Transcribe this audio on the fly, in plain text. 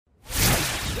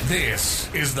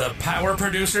This is the Power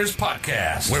Producers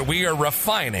Podcast, where we are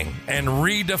refining and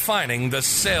redefining the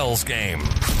sales game.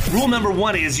 Rule number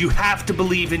one is you have to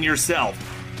believe in yourself.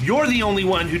 You're the only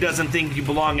one who doesn't think you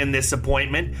belong in this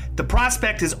appointment. The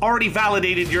prospect has already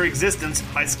validated your existence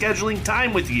by scheduling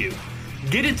time with you.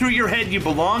 Get it through your head you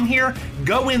belong here,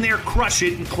 go in there, crush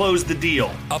it, and close the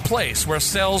deal. A place where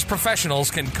sales professionals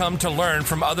can come to learn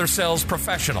from other sales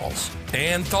professionals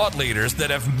and thought leaders that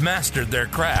have mastered their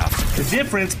craft. The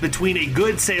difference between a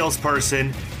good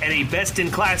salesperson and a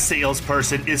best-in-class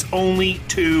salesperson is only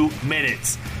 2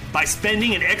 minutes. By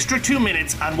spending an extra 2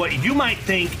 minutes on what you might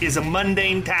think is a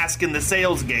mundane task in the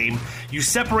sales game, you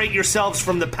separate yourselves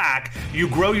from the pack, you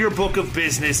grow your book of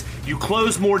business, you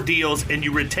close more deals, and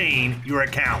you retain your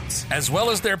accounts. As well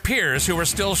as their peers who are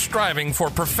still striving for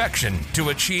perfection to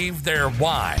achieve their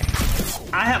why.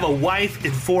 I have a wife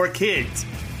and 4 kids.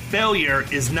 Failure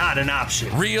is not an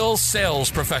option. Real sales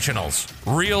professionals,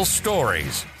 real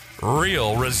stories,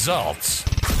 real results.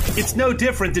 It's no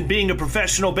different than being a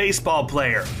professional baseball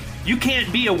player. You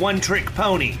can't be a one-trick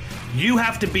pony. You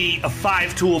have to be a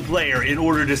 5-tool player in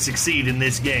order to succeed in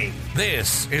this game.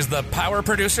 This is the Power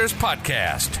Producers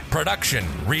Podcast, production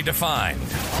redefined.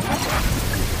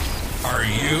 Are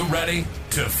you ready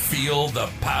to feel the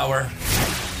power?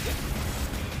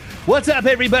 What's up,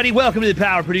 everybody? Welcome to the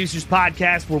Power Producers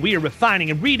Podcast, where we are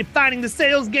refining and redefining the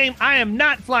sales game. I am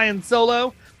not flying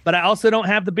solo, but I also don't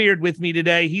have the beard with me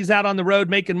today. He's out on the road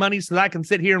making money so that I can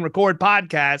sit here and record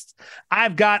podcasts.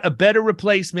 I've got a better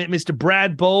replacement, Mr.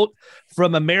 Brad Bolt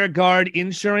from AmeriGuard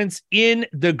Insurance in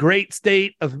the great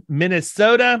state of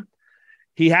Minnesota.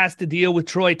 He has to deal with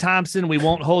Troy Thompson. We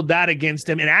won't hold that against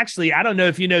him. And actually, I don't know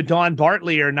if you know Dawn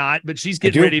Bartley or not, but she's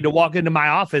getting ready to walk into my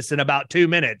office in about 2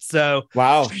 minutes. So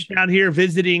wow, she's down here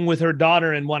visiting with her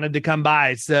daughter and wanted to come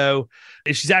by. So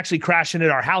she's actually crashing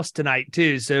at our house tonight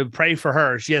too. So pray for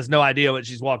her. She has no idea what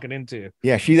she's walking into.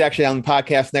 Yeah, she's actually on the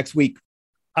podcast next week.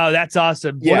 Oh, that's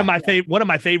awesome. Yeah. One of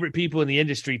my favorite people in the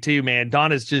industry too, man.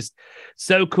 Dawn is just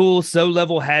so cool, so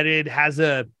level-headed, has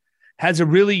a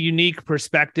really unique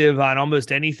perspective on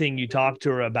almost anything you talk to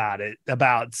her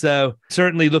about. So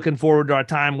certainly looking forward to our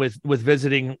time with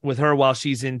visiting with her while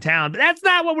she's in town. But that's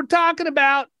not what we're talking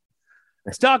about.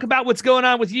 Let's talk about what's going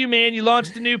on with you, man. You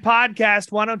launched a new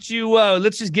podcast. Why don't you,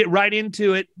 let's just get right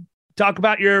into it. Talk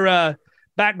about your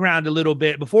background a little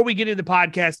bit. Before we get into the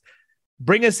podcast,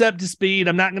 bring us up to speed.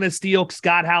 I'm not going to steal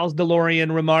Scott Howell's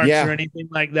DeLorean remarks or anything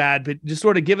like that, but just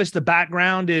sort of give us the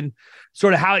background and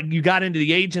sort of how you got into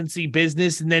the agency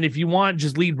business. And then if you want,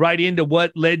 just lead right into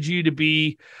what led you to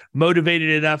be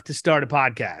motivated enough to start a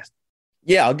podcast.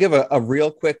 Yeah, I'll give a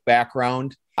real quick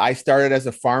background. I started as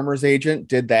a farmer's agent,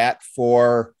 did that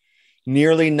for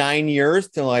nearly 9 years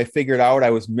till I figured out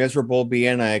I was miserable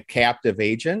being a captive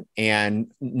agent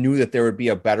and knew that there would be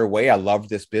a better way. I loved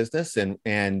this business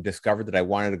and discovered that I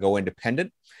wanted to go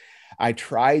independent. I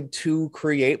tried to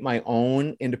create my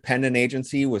own independent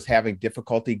agency, was having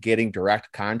difficulty getting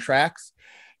direct contracts.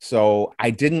 So I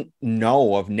didn't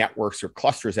know of networks or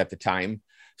clusters at the time.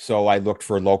 So I looked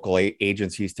for local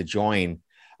agencies to join.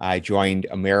 I joined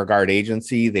AmeriGuard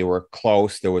Agency. They were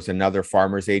close. There was another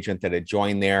farmer's agent that had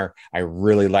joined there. I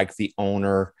really liked the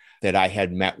owner that I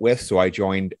had met with. So I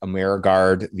joined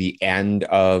AmeriGuard the end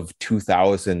of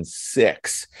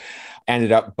 2006.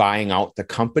 Ended up buying out the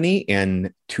company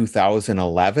in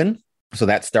 2011. So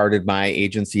that started my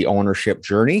agency ownership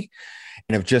journey,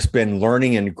 and have just been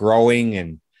learning and growing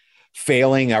and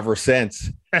failing ever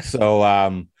since. So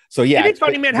yeah. It's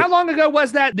funny, man. How long ago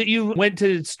was that you went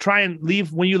to try and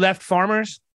leave when you left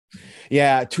Farmers?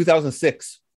 Yeah,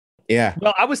 2006. Yeah.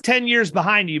 Well, I was 10 years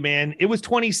behind you, man. It was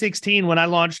 2016 when I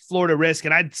launched Florida Risk,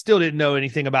 and I still didn't know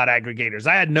anything about aggregators.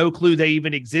 I had no clue they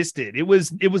even existed. It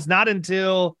was not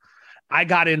until I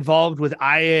got involved with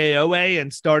IAOA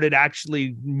and started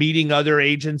actually meeting other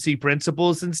agency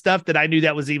principals and stuff that I knew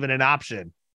that was even an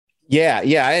option. Yeah.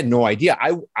 I had no idea.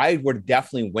 I would have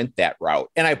definitely went that route,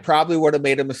 and I probably would have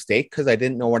made a mistake because I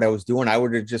didn't know what I was doing. I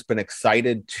would have just been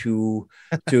excited to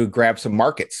grab some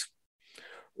markets,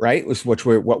 right? Was what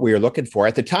we were looking for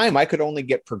at the time. I could only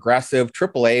get Progressive.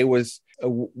 AAA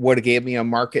would have gave me a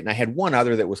market, and I had one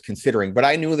other that was considering. But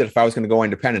I knew that if I was going to go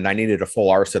independent, I needed a full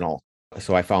arsenal.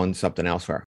 So I found something else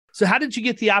for her. So how did you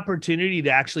get the opportunity to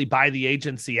actually buy the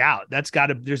agency out? There's got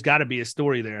to be a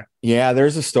story there. Yeah,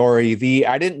 there's a story.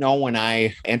 I didn't know when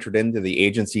I entered into the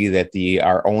agency that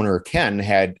our owner, Ken,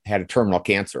 had a terminal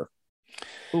cancer.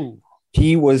 Ooh.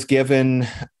 He was given,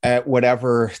 at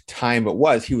whatever time it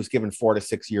was, he was given 4 to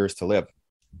 6 years to live.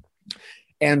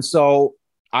 And so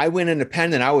I went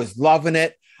independent. I was loving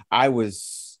it. I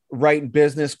was writing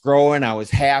business, growing. I was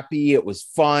happy. It was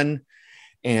fun.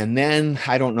 And then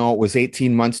I don't know, it was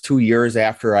 18 months, 2 years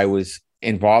after I was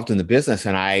involved in the business.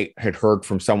 And I had heard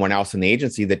from someone else in the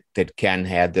agency that Ken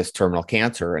had this terminal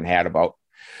cancer and had about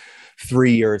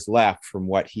 3 years left from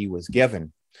what he was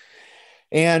given.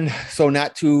 And so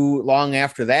not too long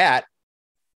after that,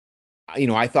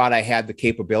 I thought I had the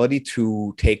capability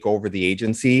to take over the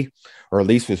agency, or at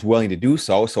least was willing to do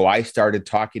so. So I started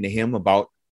talking to him about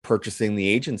purchasing the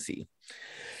agency.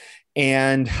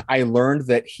 And I learned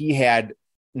that he had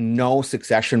no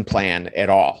succession plan at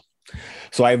all.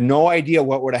 So I have no idea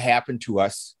what would have happened to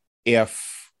us if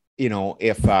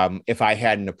I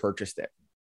hadn't have purchased it.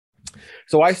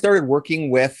 So I started working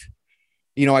with,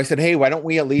 I said, hey, why don't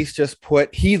we at least just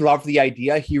he loved the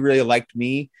idea. He really liked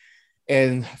me.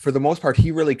 And for the most part,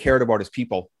 he really cared about his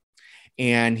people,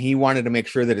 and he wanted to make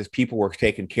sure that his people were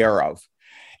taken care of.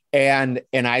 And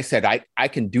I said, I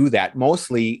can do that.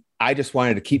 Mostly, I just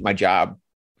wanted to keep my job,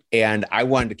 and I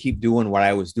wanted to keep doing what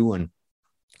I was doing,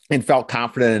 and felt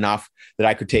confident enough that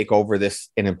I could take over this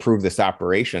and improve this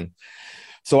operation.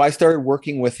 So I started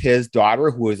working with his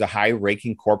daughter, who is a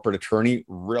high-ranking corporate attorney,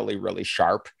 really, really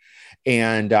sharp,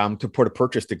 and to put a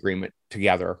purchase agreement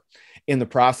together. In the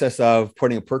process of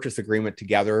putting a purchase agreement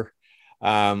together,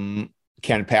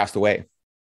 Ken passed away,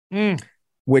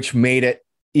 which made it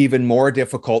even more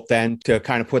difficult then to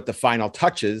kind of put the final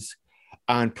touches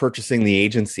on purchasing the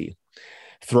agency.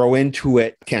 Throw into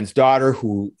it Ken's daughter,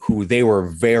 who they were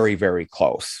very, very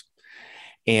close,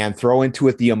 and throw into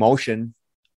it the emotion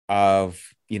of,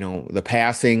 the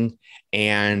passing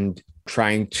and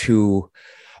trying to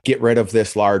get rid of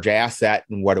this large asset,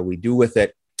 and what do we do with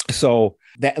it? So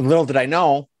that, little did I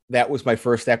know, that was my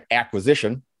first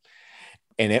acquisition,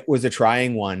 and it was a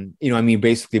trying one,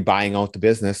 basically buying out the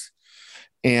business.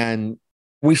 And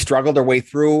we struggled our way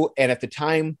through. And at the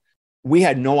time, we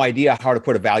had no idea how to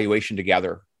put a valuation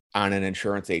together on an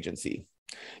insurance agency.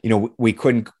 We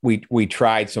couldn't, we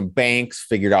tried some banks,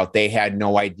 figured out they had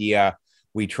no idea.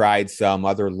 We tried some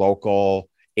other local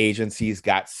agencies,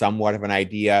 got somewhat of an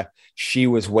idea. She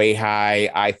was way high.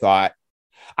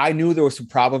 I knew there were some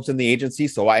problems in the agency,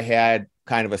 so I had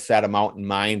kind of a set amount in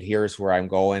mind. Here's where I'm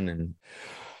going. And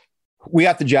we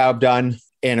got the job done.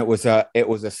 And it was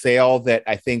a sale that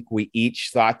I think we each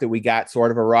thought that we got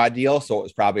sort of a raw deal. So it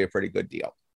was probably a pretty good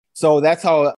deal. So that's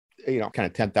how, kind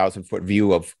of 10,000 foot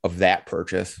view of that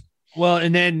purchase. Well,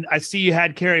 and then I see you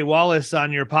had Carrie Wallace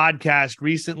on your podcast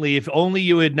recently. If only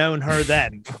you had known her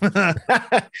then.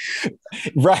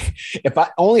 Right.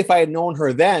 If I had known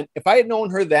her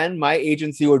then, my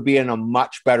agency would be in a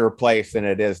much better place than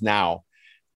it is now.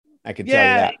 I can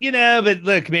tell you that. But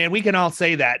look, man, we can all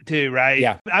say that too, right?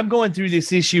 Yeah. I'm going through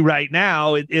this issue right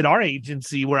now at our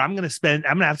agency where I'm going to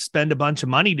have to spend a bunch of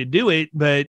money to do it.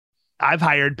 But I've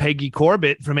hired Peggy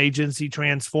Corbett from Agency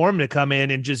Transform to come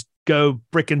in and just go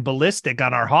freaking ballistic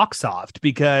on our Hawksoft,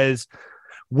 because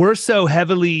we're so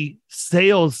heavily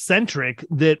sales centric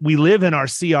that we live in our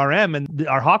CRM, and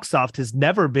our Hawksoft has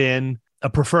never been a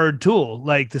preferred tool.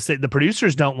 Like the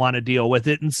producers don't want to deal with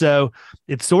it. And so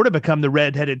it's sort of become the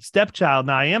redheaded stepchild.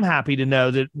 Now I am happy to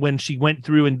know that when she went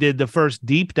through and did the first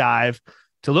deep dive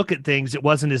to look at things, it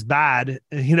wasn't as bad,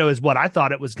 as what I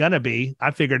thought it was going to be. I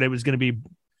figured it was going to be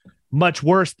much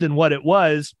worse than what it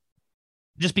was,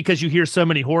 just because you hear so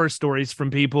many horror stories from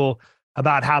people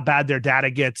about how bad their data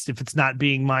gets if it's not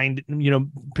being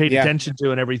paid attention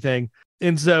to and everything.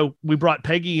 And so we brought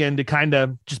Peggy in to kind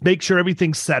of just make sure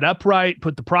everything's set up right,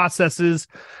 put the processes,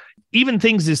 even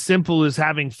things as simple as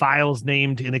having files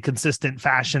named in a consistent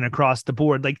fashion across the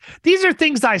board. Like, these are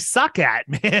things I suck at,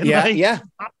 man. Yeah.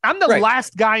 I'm the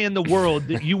last guy in the world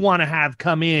that you want to have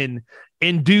come in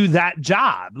and do that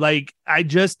job. Like, I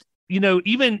just,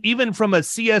 even from a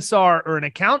CSR or an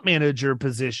account manager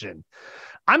position,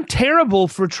 I'm terrible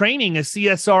for training a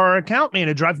CSR or account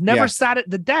manager. I've never sat at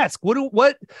the desk.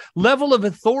 What level of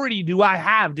authority do I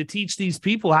have to teach these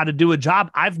people how to do a job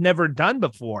I've never done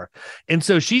before? And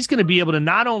so she's going to be able to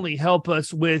not only help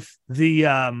us with the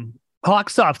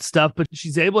Hawksoft stuff, but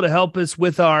she's able to help us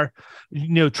with our,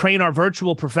 train our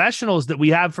virtual professionals that we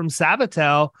have from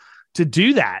Savatel to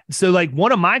do that. So like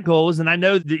one of my goals, and I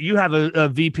know that you have a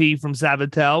VP from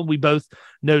Savatel, we both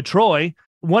know Troy.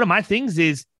 One of my things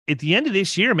is, at the end of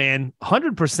this year, man,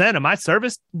 100% of my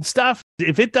service stuff,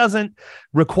 if it doesn't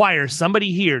require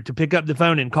somebody here to pick up the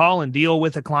phone and call and deal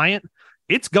with a client,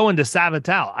 it's going to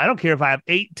Savatel. I don't care if I have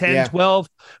 8, 10, 12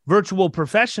 virtual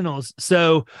professionals.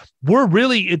 So we're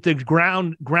really at the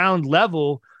ground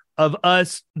level of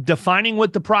us defining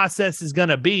what the process is going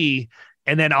to be.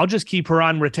 And then I'll just keep her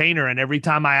on retainer. And every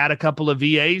time I add a couple of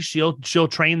VAs, she'll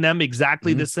train them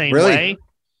exactly the same way.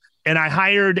 And I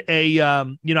hired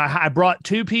I brought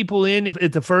 2 people in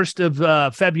at the 1st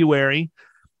of February.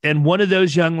 And one of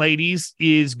those young ladies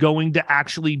is going to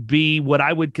actually be what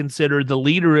I would consider the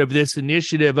leader of this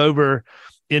initiative over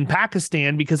in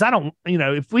Pakistan, because I don't,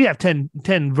 if we have 10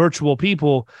 virtual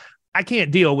people, I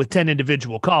can't deal with 10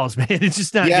 individual calls, man. It's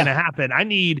just not going to happen. I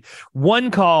need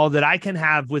one call that I can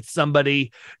have with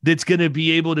somebody that's going to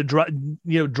be able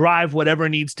to drive whatever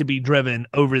needs to be driven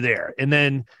over there. And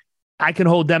then I can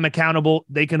hold them accountable.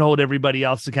 They can hold everybody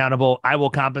else accountable. I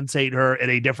will compensate her at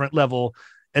a different level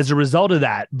as a result of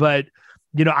that. But,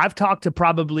 I've talked to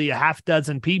probably a half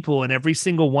dozen people, and every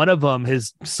single one of them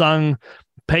has sung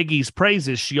Peggy's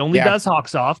praises. She only does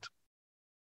Hawksoft.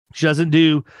 She doesn't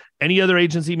do any other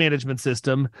agency management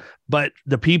system, but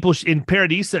the people in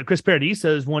Paradiso, Chris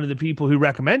Paradiso is one of the people who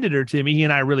recommended her to me. He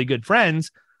and I are really good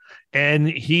friends, and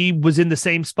he was in the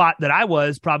same spot that I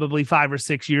was probably 5 or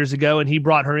 6 years ago. And he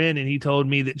brought her in, and he told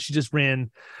me that she just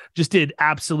did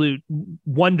absolute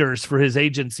wonders for his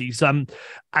agency. So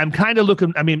I'm kind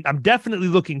of I'm definitely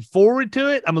looking forward to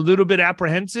it. I'm a little bit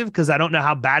apprehensive because I don't know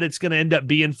how bad it's going to end up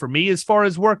being for me as far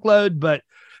as workload, but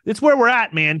it's where we're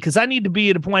at, man, because I need to be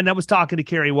at a point. I was talking to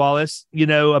Carrie Wallace,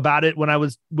 about it when I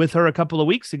was with her a couple of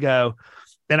weeks ago.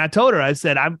 And I told her, I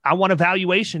said, I want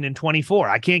evaluation in 24.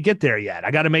 I can't get there yet.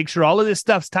 I got to make sure all of this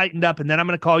stuff's tightened up, and then I'm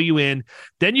going to call you in.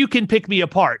 Then you can pick me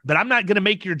apart, but I'm not going to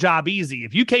make your job easy.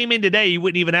 If you came in today, you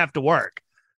wouldn't even have to work.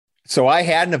 So I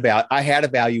had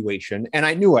evaluation, and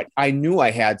I knew it. I knew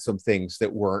I had some things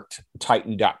that weren't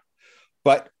tightened up,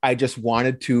 but I just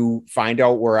wanted to find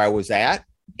out where I was at.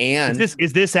 And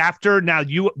is this after now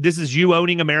this is you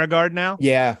owning AmeriGuard now?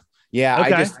 Yeah.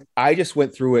 Okay. I just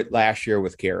went through it last year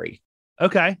with Carrie.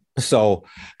 Okay. So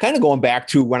kind of going back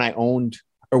to when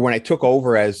I took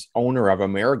over as owner of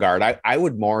AmeriGuard, I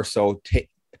would more so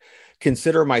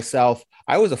consider myself,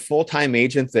 I was a full-time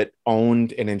agent that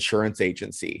owned an insurance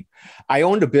agency. I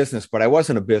owned a business, but I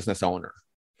wasn't a business owner.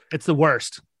 It's the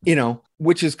worst.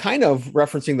 Which is kind of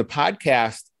referencing the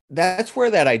podcast. That's where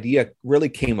that idea really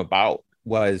came about.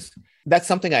 That's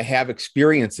something I have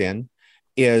experience in,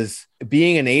 is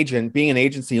being an agent, being an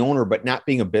agency owner, but not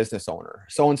being a business owner.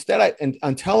 So instead,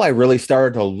 until I really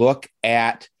started to look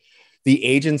at the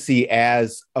agency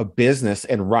as a business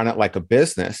and run it like a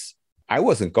business, I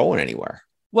wasn't going anywhere.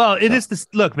 Well, it is this.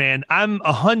 Look, man, I'm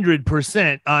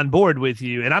 100% on board with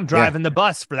you, and I'm driving the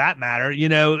bus for that matter.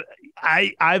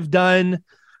 I've done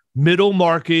middle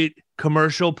market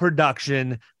commercial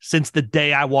production since the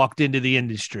day I walked into the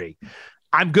industry.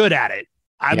 I'm good at it.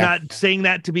 I'm not saying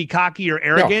that to be cocky or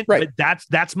arrogant, but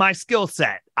that's my skill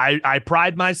set. I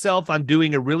pride myself on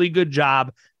doing a really good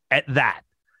job at that.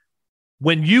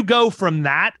 When you go from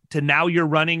that to now you're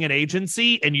running an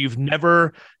agency and you've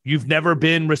never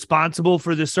been responsible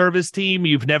for the service team,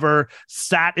 you've never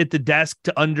sat at the desk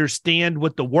to understand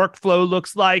what the workflow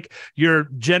looks like, you're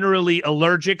generally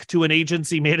allergic to an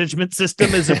agency management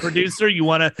system as a producer, you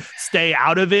want to stay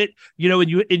out of it,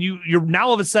 and you're now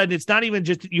all of a sudden, it's not even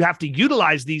just you have to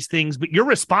utilize these things, but you're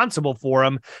responsible for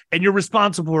them, and you're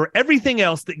responsible for everything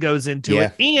else that goes into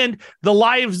it and the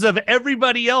lives of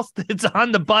everybody else that's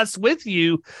on the bus with you.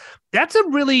 That's a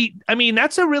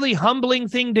really humbling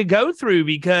thing to go through,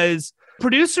 because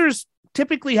producers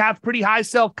typically have pretty high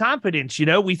self-confidence.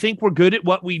 We think we're good at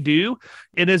what we do.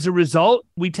 And as a result,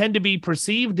 we tend to be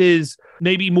perceived as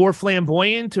maybe more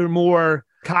flamboyant or more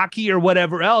cocky or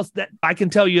whatever else. That I can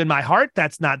tell you in my heart,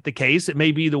 that's not the case. It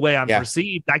may be the way I'm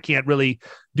perceived. I can't really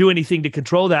do anything to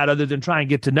control that other than try and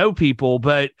get to know people.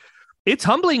 But it's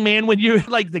humbling, man, when you're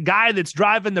like the guy that's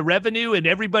driving the revenue and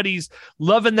everybody's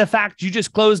loving the fact you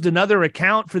just closed another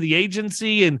account for the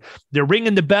agency and they're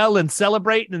ringing the bell and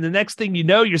celebrating. And the next thing you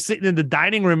know, you're sitting in the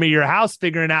dining room of your house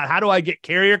figuring out, how do I get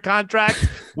carrier contracts?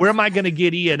 Where am I going to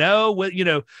get E&O? What,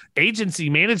 agency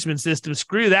management system,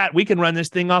 screw that. We can run this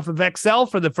thing off of Excel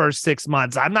for the first 6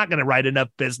 months. I'm not going to write enough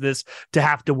business to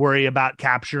have to worry about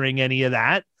capturing any of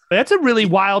that. That's a really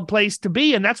wild place to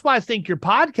be. And that's why I think your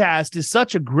podcast is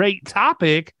such a great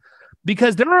topic,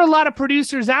 because there are a lot of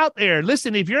producers out there.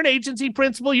 Listen, if you're an agency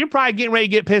principal, you're probably getting ready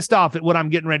to get pissed off at what I'm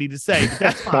getting ready to say. But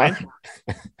that's fine.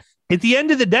 At the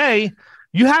end of the day,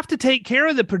 you have to take care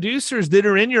of the producers that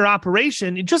are in your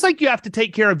operation, just like you have to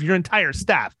take care of your entire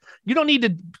staff. You don't need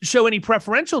to show any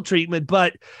preferential treatment,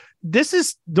 but this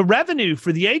is the revenue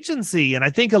for the agency. And I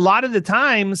think a lot of the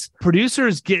times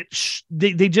producers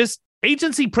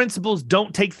agency principals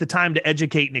don't take the time to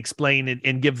educate and explain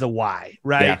and give the why,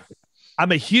 right? Yeah.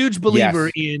 I'm a huge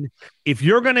believer in, if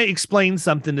you're going to explain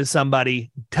something to somebody,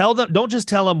 tell them, don't just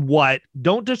tell them what,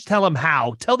 don't just tell them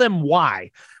how, tell them why.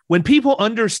 When people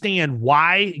understand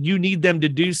why you need them to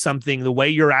do something the way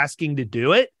you're asking to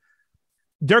do it,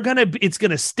 it's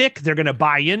going to stick. They're going to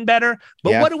buy in better.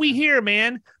 But what do we hear,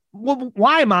 man? Well,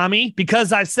 why, mommy?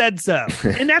 Because I said so.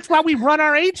 And that's why we run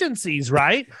our agencies,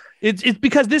 right? It's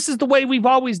because this is the way we've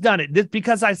always done it. This,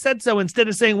 because I said so, instead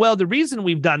of saying, well, the reason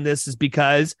we've done this is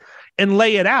because, and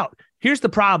lay it out. Here's the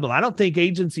problem. I don't think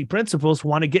agency principals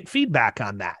want to get feedback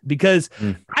on that, because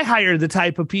I hire the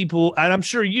type of people, and I'm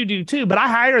sure you do too, but I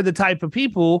hire the type of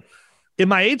people in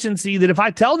my agency that if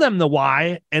I tell them the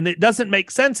why and it doesn't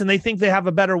make sense and they think they have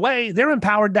a better way, they're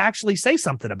empowered to actually say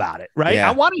something about it, right?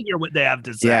 I want to hear what they have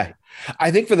to say. Yeah.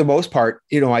 I think for the most part,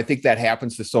 I think that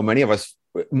happens to so many of us.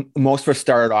 Most of us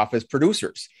started off as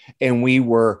producers, and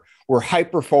we're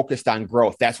hyper focused on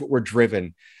growth. That's what we're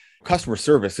driven. Customer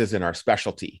service isn't our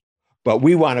specialty, but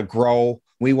we want to grow.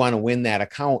 We want to win that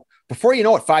account. Before you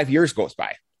know it, 5 years goes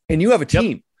by and you have a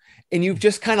team and you've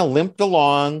just kind of limped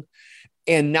along.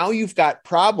 And now you've got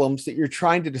problems that you're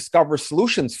trying to discover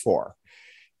solutions for,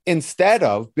 instead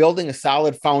of building a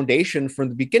solid foundation from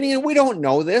the beginning. And we don't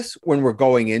know this when we're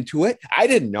going into it. I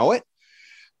didn't know it,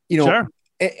 Sure.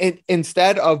 And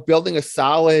instead of building a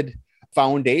solid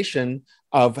foundation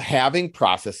of having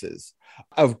processes,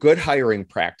 of good hiring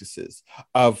practices,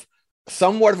 of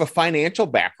somewhat of a financial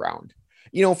background.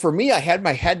 For me, I had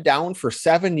my head down for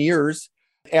 7 years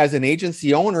as an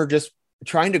agency owner, just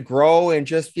trying to grow and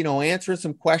just, answering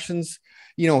some questions,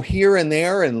 here and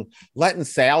there, and letting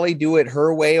Sally do it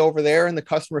her way over there in the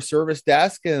customer service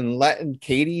desk, and letting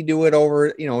Katie do it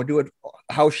over, do it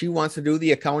how she wants to do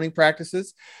the accounting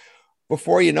practices.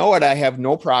 Before you know it, I have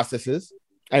no processes.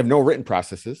 I have no written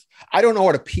processes. I don't know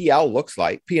what a P&L looks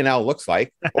like,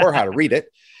 or how to read it.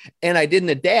 And I didn't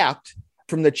adapt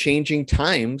from the changing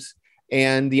times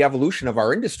and the evolution of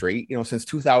our industry, since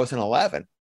 2011.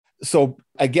 So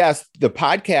I guess the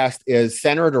podcast is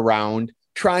centered around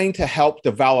trying to help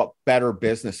develop better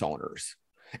business owners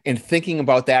and thinking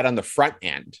about that on the front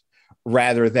end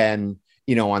rather than,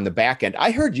 on the back end.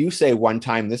 I heard you say one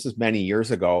time, this is many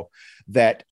years ago,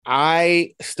 that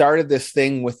I started this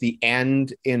thing with the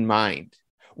end in mind,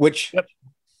 which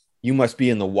you must be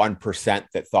in the 1%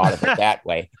 that thought of it that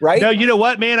way, right? No, you know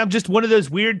what, man? I'm just one of those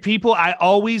weird people. I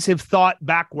always have thought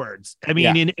backwards. I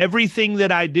mean, in everything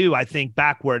that I do, I think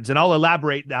backwards, and I'll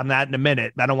elaborate on that in a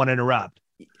minute. I don't want to interrupt.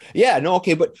 Yeah, no,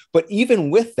 okay. But even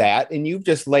with that, and you've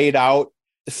just laid out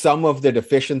some of the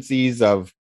deficiencies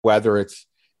of whether it's,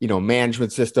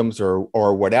 management systems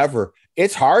or whatever,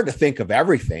 it's hard to think of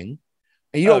everything.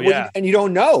 And you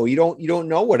don't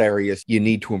know what areas you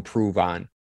need to improve on.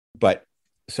 But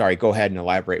sorry, go ahead and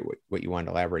elaborate what you want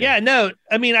to elaborate. Yeah, no,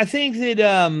 I mean, I think that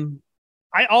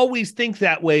I always think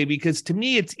that way, because to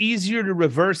me, it's easier to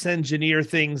reverse engineer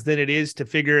things than it is to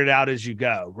figure it out as you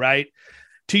go, right?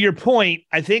 To your point,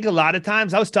 I think a lot of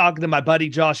times, I was talking to my buddy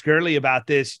Josh Gurley about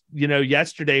this,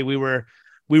 yesterday. We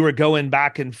were going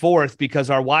back and forth because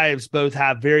our wives both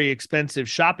have very expensive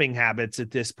shopping habits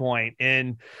at this point.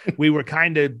 And we were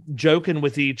kind of joking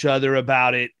with each other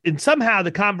about it. And somehow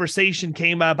the conversation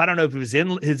came up. I don't know if it was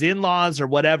in his in-laws or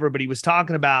whatever, but he was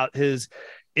talking about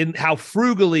how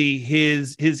frugally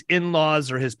his in-laws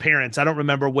or his parents, I don't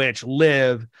remember which,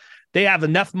 live. They have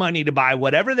enough money to buy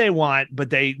whatever they want, but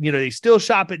they still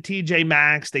shop at TJ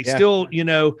Maxx. They still,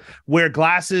 wear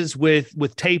glasses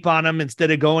with tape on them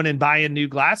instead of going and buying new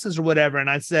glasses or whatever. And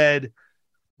I said,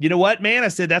 you know what, man? I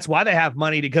said, that's why they have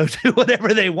money to go do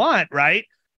whatever they want, right?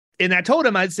 And I told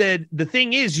him, I said, the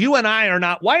thing is, you and I are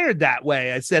not wired that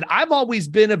way. I said, I've always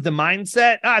been of the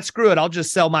mindset, screw it, I'll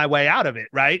just sell my way out of it,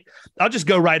 right? I'll just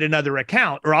go write another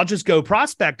account, or I'll just go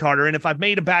prospect harder. And if I've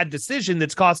made a bad decision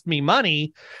that's cost me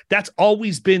money, that's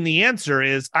always been the answer,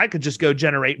 is I could just go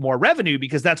generate more revenue,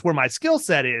 because that's where my skill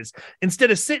set is,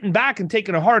 instead of sitting back and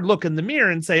taking a hard look in the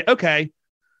mirror and say, okay,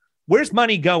 where's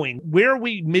money going? Where are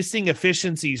we missing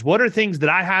efficiencies? What are things that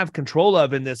I have control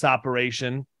of in this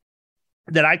operation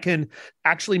that I can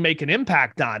actually make an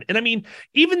impact on? And I mean,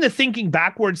 even the thinking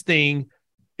backwards thing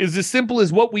is as simple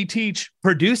as what we teach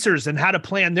producers and how to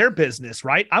plan their business,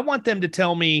 right? I want them to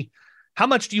tell me, how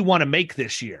much do you want to make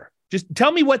this year? Just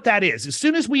tell me what that is. As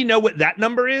soon as we know what that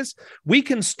number is, we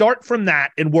can start from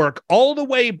that and work all the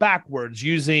way backwards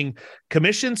using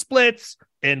commission splits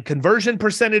and conversion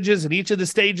percentages in each of the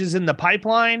stages in the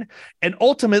pipeline. And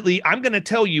ultimately, I'm going to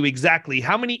tell you exactly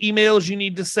how many emails you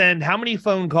need to send, how many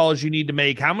phone calls you need to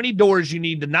make, how many doors you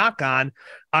need to knock on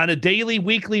a daily,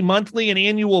 weekly, monthly, and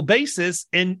annual basis.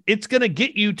 And it's going to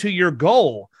get you to your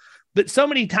goal. But so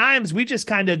many times we just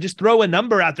kind of just throw a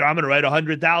number out there. I'm going to write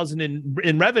 100,000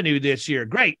 in revenue this year.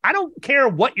 Great. I don't care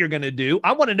what you're going to do.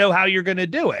 I want to know how you're going to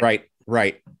do it.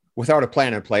 Right. Without a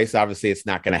plan in place, obviously it's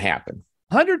not going to happen.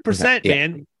 100%,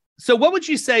 man. So what would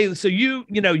you say? So you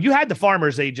had the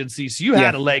farmer's agency, so you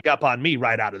had a leg up on me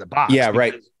right out of the box. Yeah,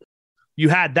 right. You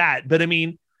had that. But I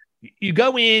mean, you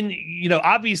go in,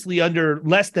 obviously under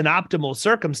less than optimal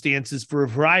circumstances for a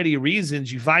variety of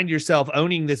reasons, you find yourself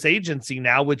owning this agency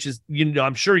now, which is,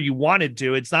 I'm sure you wanted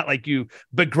to. It's not like you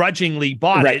begrudgingly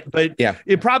bought it, but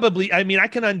it probably, I mean, I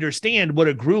can understand what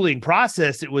a grueling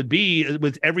process it would be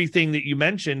with everything that you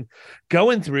mentioned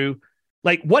going through.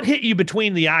 Like, what hit you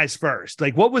between the eyes first?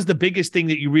 Like, what was the biggest thing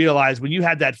that you realized when you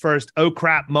had that first, oh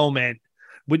crap moment?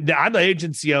 I'm the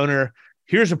agency owner.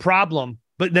 Here's a problem.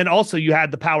 But then also you had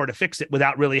the power to fix it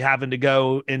without really having to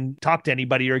go and talk to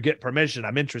anybody or get permission.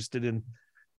 I'm interested in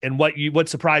what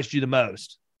surprised you the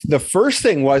most. The first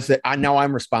thing was that now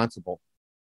I'm responsible.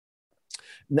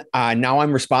 Now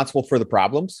I'm responsible for the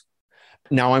problems.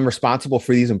 Now I'm responsible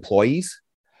for these employees.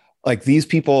 Like, these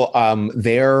people,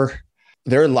 their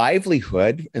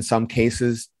livelihood in some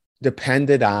cases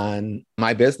depended on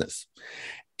my business.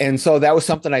 And so that was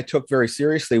something I took very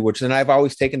seriously, and I've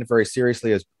always taken it very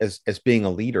seriously as being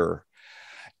a leader.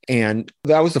 And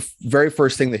that was the very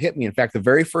first thing that hit me. In fact, the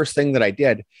very first thing that I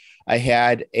did, I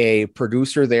had a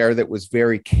producer there that was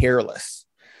very careless.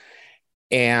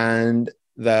 And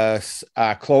the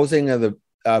closing of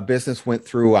the business went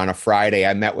through on a Friday.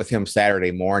 I met with him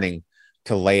Saturday morning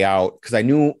to lay out, because I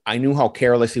knew how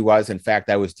careless he was. In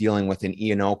fact, I was dealing with an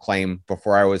E&O claim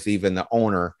before I was even the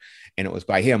owner, and it was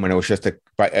by him, and it was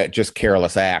just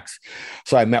careless acts.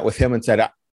 So I met with him and said,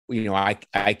 we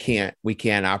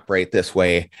can't operate this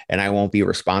way, and I won't be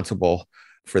responsible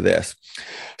for this.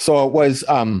 So it was,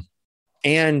 I'll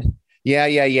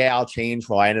change.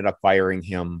 Well, I ended up firing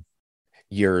him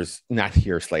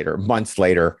months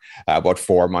later, about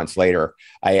 4 months later.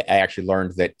 I actually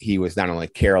learned that he was not only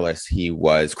careless, he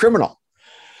was criminal.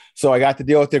 So I got to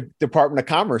deal with the Department of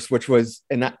Commerce, which was,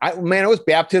 it was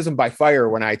baptism by fire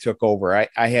when I took over.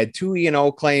 I had 2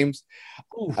 E&O claims,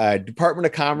 Department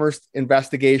of Commerce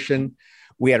investigation.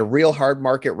 We had a real hard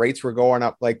market. Rates were going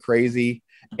up like crazy.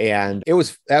 And it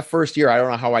was that first year. I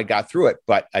don't know how I got through it,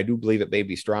 but I do believe it made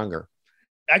me stronger.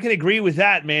 I can agree with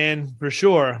that, man, for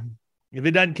sure. If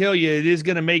it doesn't kill you, it is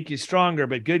going to make you stronger,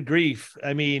 but good grief.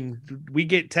 I mean, we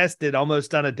get tested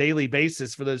almost on a daily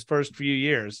basis for those first few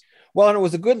years. Well, and it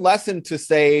was a good lesson to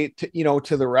say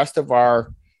to the rest of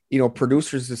our,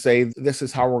 producers, to say, this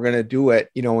is how we're going to do it,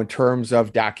 in terms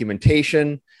of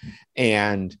documentation,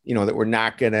 and, that we're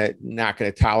not going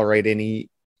to tolerate any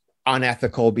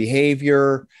unethical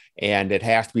behavior, and it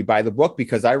has to be by the book,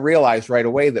 because I realized right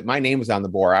away that my name was on the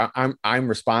board. I'm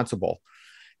responsible.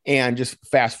 And just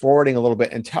fast forwarding a little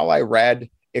bit, until I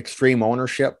read Extreme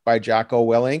Ownership by Jocko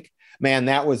Willink, man,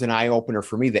 that was an eye opener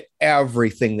for me, that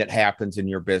everything that happens in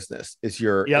your business is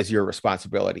your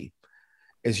responsibility,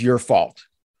 is your fault.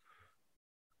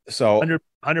 So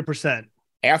 100%.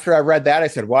 After I read that, I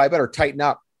said, well, I better tighten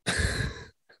up.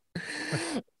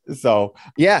 So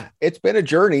yeah, it's been a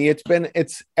journey. It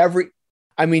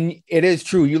is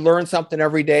true. You learn something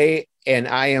every day, and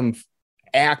I am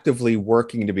actively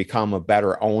working to become a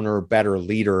better owner, better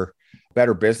leader,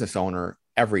 better business owner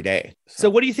every day. So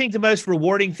what do you think the most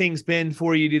rewarding thing's been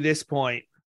for you to this point?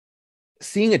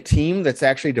 Seeing a team that's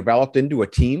actually developed into a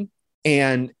team,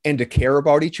 and to care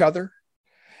about each other.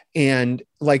 And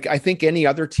like, I think any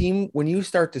other team, when you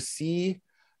start to see,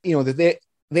 that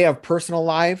they have personal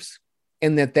lives,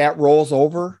 and that rolls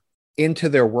over into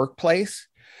their workplace.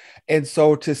 And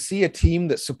so to see a team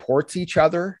that supports each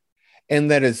other,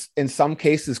 and that is in some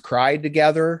cases cried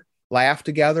together, laughed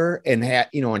together, and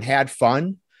had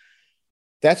fun,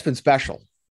 that's been special.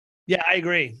 Yeah, I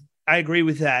agree. I agree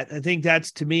with that. I think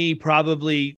that's, to me,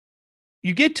 probably,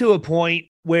 you get to a point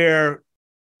where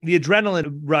the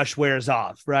adrenaline rush wears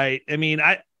off, right? I mean,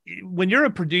 when you're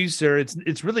a producer,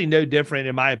 it's really no different,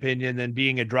 in my opinion, than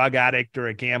being a drug addict or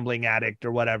a gambling addict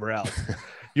or whatever else.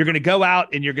 You're going to go out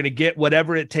and you're going to get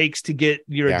whatever it takes to get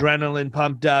your adrenaline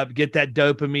pumped up, get that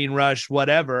dopamine rush,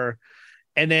 whatever.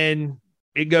 And then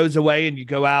it goes away, and you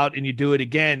go out and you do it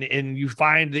again, and you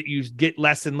find that you get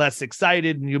less and less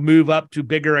excited, and you move up to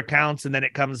bigger accounts, and then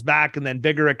it comes back, and then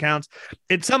bigger accounts.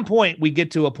 At some point, we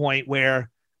get to a point where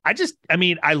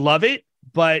I love it,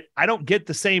 but I don't get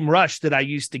the same rush that I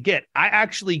used to get. I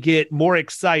actually get more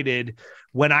excited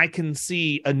when I can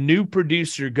see a new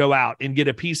producer go out and get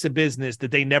a piece of business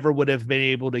that they never would have been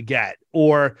able to get,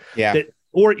 or that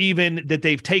or even that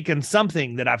they've taken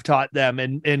something that I've taught them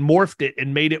and morphed it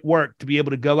and made it work to be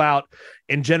able to go out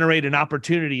and generate an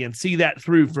opportunity and see that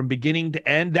through from beginning to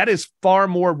end. That is far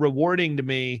more rewarding to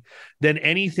me than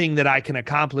anything that I can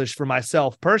accomplish for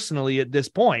myself personally at this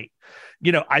point.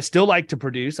 I still like to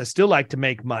produce. I still like to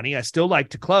make money. I still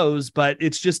like to close, but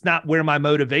it's just not where my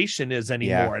motivation is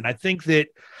anymore. Yeah. And I think that,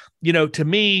 to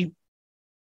me,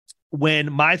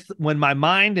 when my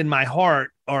mind and my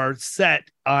heart are set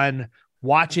on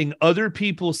watching other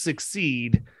people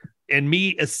succeed and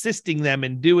me assisting them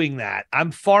in doing that,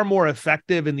 I'm far more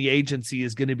effective, and the agency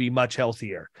is going to be much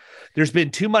healthier. There's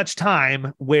been too much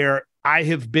time where I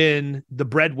have been the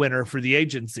breadwinner for the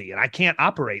agency, and I can't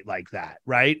operate like that,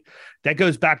 right? That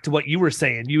goes back to what you were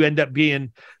saying. You end up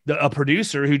being a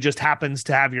producer who just happens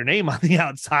to have your name on the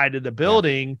outside of the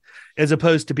building, as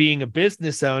opposed to being a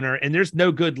business owner. And there's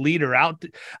no good leader out.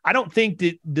 I don't think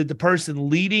that the person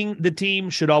leading the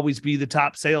team should always be the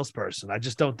top salesperson. I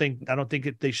don't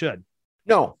think they should.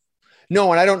 No. And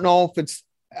I don't know if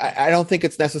I don't think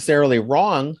it's necessarily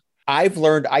wrong. I've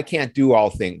learned I can't do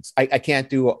all things. I can't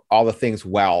do all the things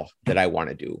well that I want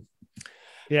to do.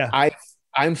 Yeah.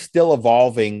 I'm still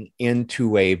evolving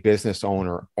into a business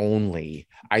owner only.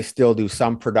 I still do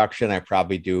some production. I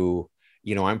probably do,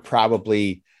 I'm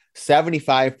probably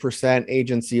 75%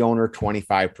 agency owner,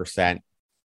 25%,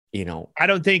 I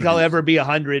don't think I'll ever be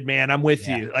 100, man. I'm with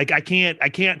you. Like I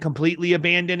can't completely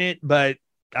abandon it, but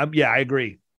I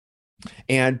agree.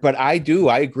 But I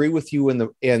agree with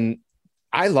you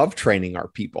I love training our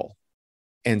people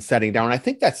and setting down. I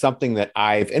think that's something that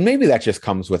and maybe that just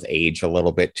comes with age a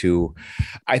little bit too.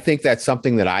 I think that's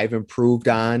something that I've improved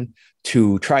on,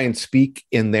 to try and speak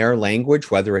in their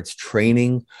language, whether it's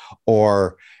training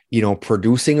or,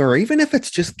 producing, or even if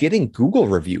it's just getting Google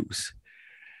reviews.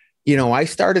 I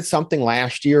started something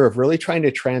last year of really trying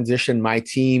to transition my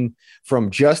team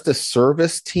from just a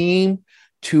service team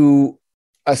to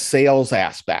a sales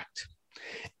aspect,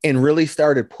 and really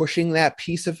started pushing that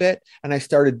piece of it. And I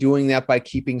started doing that by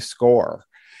keeping score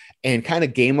and kind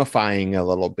of gamifying a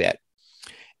little bit.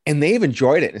 And they've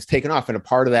enjoyed it, and it's taken off. And a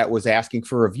part of that was asking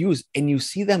for reviews, and you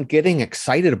see them getting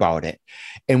excited about it.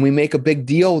 And we make a big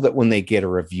deal that when they get a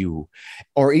review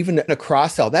or even a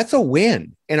cross sell, that's a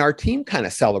win. And our team kind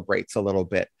of celebrates a little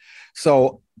bit.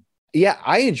 So yeah,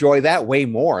 I enjoy that way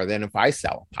more than if I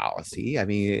sell a policy. I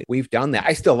mean, we've done that.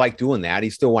 I still like doing that. You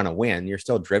still want to win. You're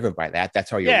still driven by that. That's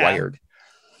how you're wired.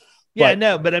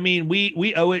 Yeah, but I mean,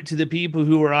 we owe it to the people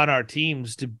who are on our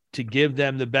teams to give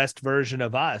them the best version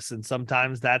of us. And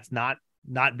sometimes that's not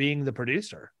being the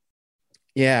producer.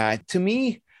 Yeah. To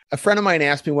me, a friend of mine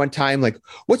asked me one time, like,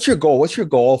 what's your goal? What's your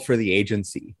goal for the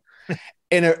agency?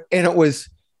 I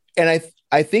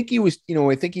think he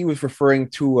was referring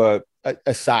to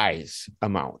a size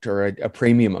amount or a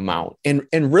premium amount. And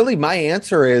really my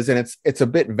answer is, and it's a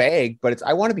bit vague, but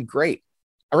I want to be great.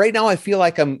 Right now, I feel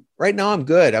like I'm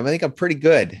good. I think I'm pretty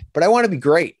good, but I want to be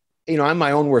great. I'm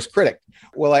my own worst critic.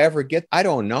 Will I ever get? I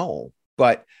don't know.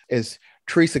 But as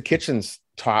Teresa Kitchens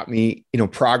taught me,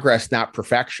 progress, not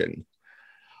perfection.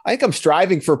 I think I'm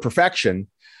striving for perfection.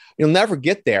 You'll never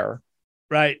get there.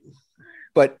 Right.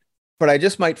 But I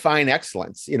just might find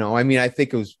excellence. I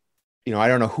think it was, I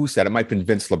don't know who said it. Might have been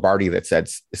Vince Lombardi that said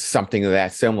something of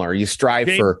that similar. You strive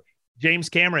for James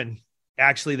Cameron.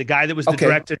 Actually, the guy that was the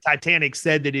director of Titanic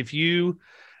said that if you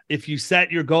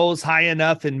set your goals high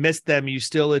enough and miss them, you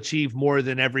still achieve more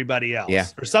than everybody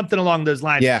else, or something along those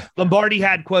lines. Yeah. Lombardi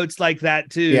had quotes like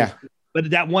that too. Yeah. But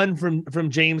that one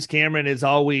from James Cameron is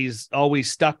always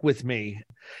stuck with me.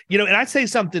 And I'd say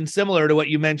something similar to what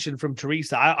you mentioned from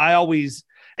Teresa. I always,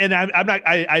 and I'm not,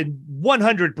 I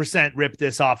 100% ripped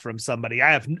this off from somebody.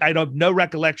 I have no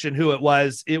recollection who it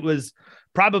was. It was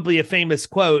probably a famous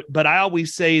quote, but I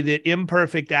always say that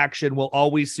imperfect action will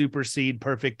always supersede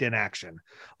perfect inaction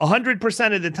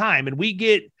 100% of the time. And we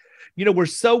get, we're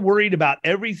so worried about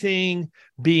everything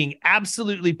being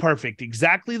absolutely perfect,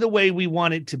 exactly the way we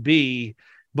want it to be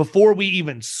before we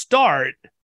even start.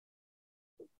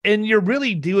 And you're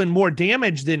really doing more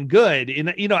damage than good.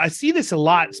 And, I see this a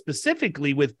lot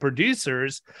specifically with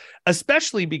producers,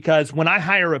 especially because when I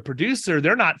hire a producer,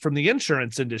 they're not from the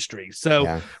insurance industry.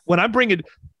 So when I'm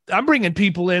bringing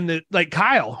people in that, like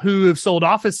Kyle, who have sold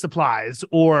office supplies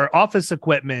or office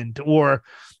equipment or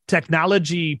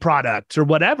technology products or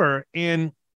whatever,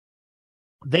 and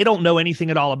they don't know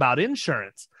anything at all about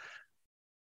insurance.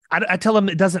 I tell them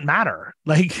it doesn't matter.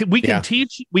 Like we can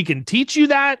teach you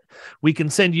that. We can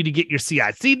send you to get your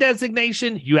CIC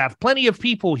designation. You have plenty of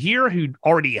people here who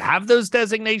already have those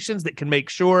designations that can make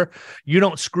sure you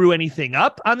don't screw anything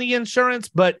up on the insurance.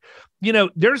 But, you know,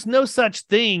 there's no such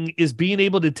thing as being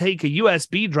able to take a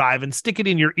USB drive and stick it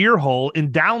in your ear hole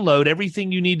and download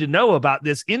everything you need to know about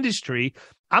this industry.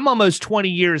 I'm almost 20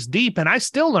 years deep and I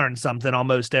still learn something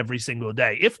almost every single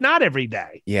day, if not every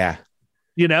day. Yeah.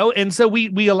 You know, and so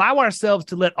we allow ourselves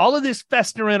to let all of this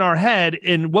fester in our head.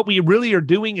 And what we really are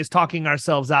doing is talking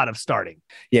ourselves out of starting.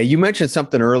 Yeah. You mentioned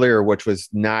something earlier, which was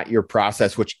not your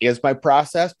process, which is my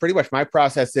process. Pretty much my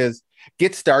process is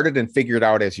get started and figure it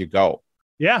out as you go.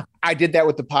 Yeah. I did that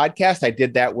with the podcast. I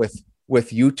did that with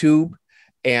YouTube.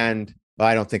 And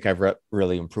I don't think I've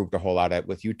really improved a whole lot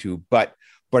with YouTube, but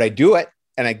I do it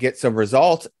and I get some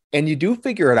results. And you do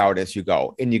figure it out as you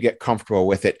go and you get comfortable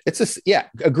with it.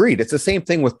 Agreed. It's the same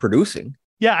thing with producing.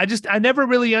 Yeah. I never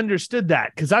really understood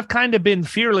that because I've kind of been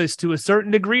fearless to a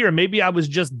certain degree, or maybe I was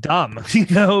just dumb, you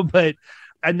know, but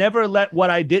I never let what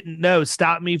I didn't know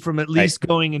stop me from at least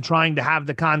going and trying to have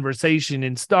the conversation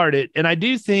and start it. And I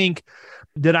do think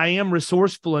that I am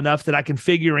resourceful enough that I can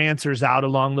figure answers out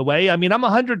along the way. I mean, I'm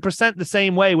 100% the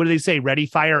same way. What do they say? Ready,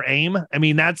 fire, aim. I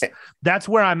mean, that's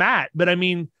where I'm at. But I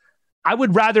mean, I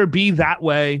would rather be that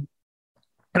way.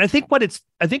 And I think what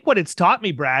it's taught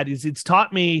me, Brad, is it's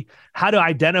taught me how to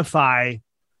identify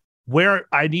where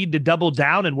I need to double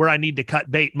down and where I need to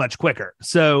cut bait much quicker.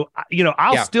 So, you know,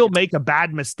 I'll still make a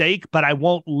bad mistake, but I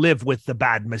won't live with the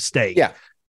bad mistake. Yeah.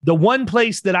 The one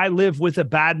place that I live with a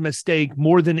bad mistake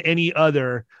more than any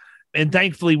other, and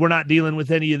thankfully we're not dealing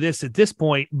with any of this at this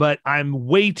point, but I'm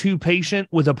way too patient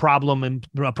with a problem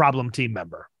team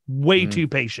member. Way too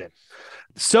patient.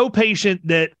 So patient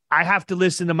that I have to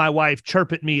listen to my wife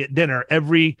chirp at me at dinner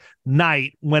every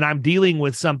night when I'm dealing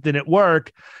with something at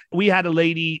work. We had a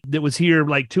lady that was here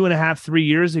like 2.5, 3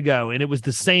 years ago, and it was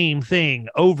the same thing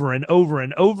over and over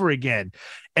and over again.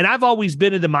 And I've always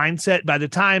been in the mindset, by the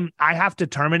time I have to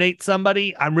terminate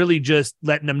somebody, I'm really just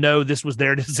letting them know this was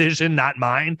their decision, not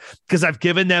mine, because I've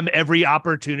given them every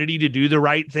opportunity to do the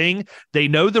right thing. They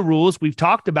know the rules. We've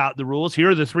talked about the rules. Here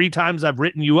are the 3 times I've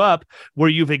written you up where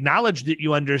you've acknowledged that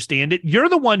you understand it. You're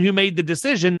the one who made the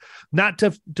decision not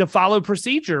to follow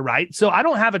procedure, right? So I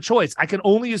don't have a choice. I can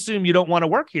only assume you don't want to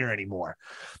work here anymore.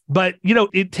 But, you know,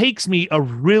 it takes me a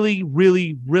really,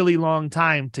 really, really long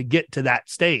time to get to that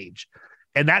stage.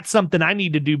 And that's something I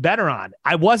need to do better on.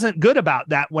 I wasn't good about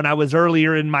that when I was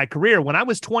earlier in my career. When I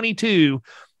was 22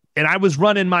 and I was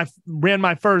ran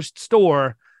my first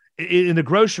store in the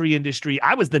grocery industry,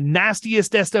 I was the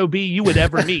nastiest SOB you would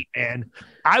ever meet. And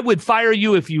I would fire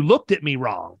you if you looked at me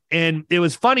wrong. And it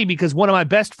was funny because one of my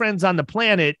best friends on the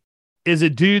planet is a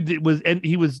dude that was, and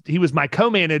he was my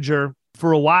co-manager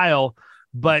for a while,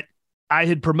 but I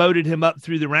had promoted him up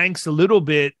through the ranks a little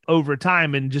bit over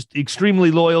time and just extremely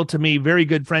loyal to me, very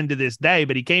good friend to this day.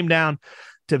 But he came down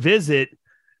to visit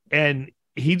and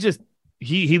he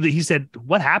said,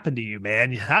 "What happened to you,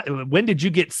 man? When did you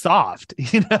get soft?"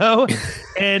 You know?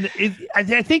 And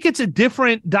I think it's a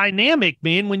different dynamic,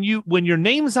 man. When your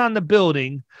name's on the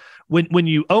building, when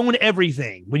you own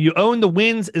everything, when you own the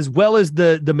wins as well as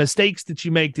the mistakes that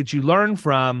you make that you learn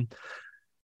from,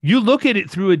 you look at it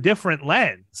through a different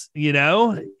lens, you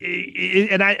know?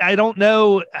 And I don't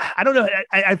know.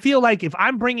 I feel like if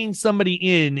I'm bringing somebody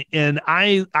in and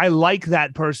I like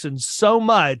that person so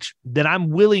much that I'm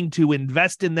willing to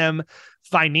invest in them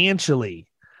financially,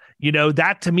 you know,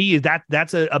 that to me,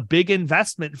 that's a big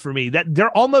investment for me. That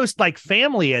they're almost like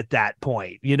family at that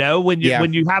point, you know, when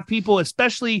you have people,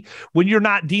 especially when you're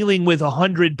not dealing with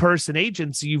 100-person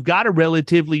agency, you've got a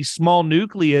relatively small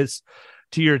nucleus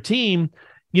to your team.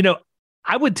 You know,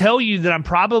 I would tell you that I'm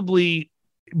probably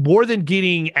more than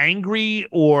getting angry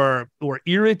or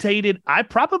irritated. I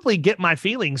probably get my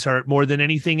feelings hurt more than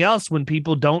anything else when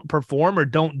people don't perform or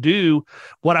don't do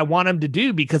what I want them to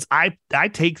do, because I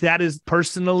take that as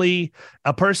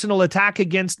a personal attack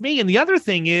against me. And the other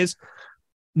thing is,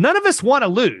 none of us want to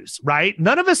lose, right?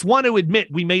 None of us want to admit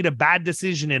we made a bad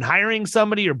decision in hiring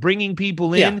somebody or bringing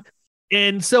people in. Yeah.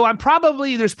 And so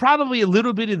there's probably a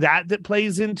little bit of that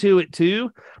plays into it too.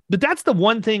 But that's the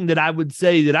one thing that I would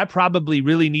say that I probably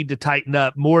really need to tighten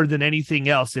up more than anything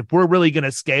else if we're really going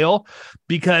to scale.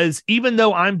 Because even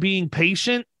though I'm being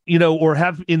patient, you know, or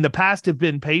have in the past have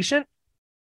been patient,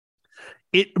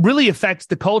 it really affects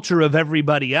the culture of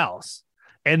everybody else.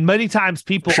 And many times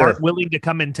people aren't willing to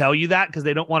come and tell you that because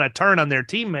they don't want to turn on their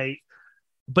teammate.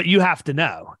 But you have to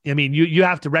know. I mean, you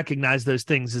have to recognize those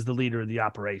things as the leader of the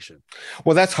operation.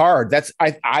 Well, that's hard.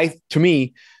 To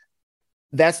me,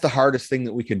 that's the hardest thing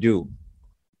that we can do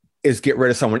is get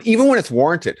rid of someone, even when it's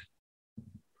warranted.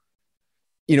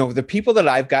 The people that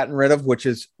I've gotten rid of,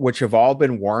 which have all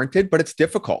been warranted, but it's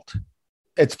difficult.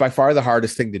 It's by far the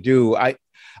hardest thing to do. I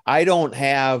won't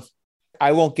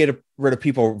get rid of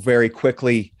people very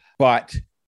quickly, but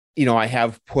I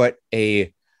have put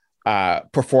a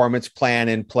performance plan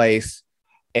in place.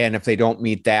 And if they don't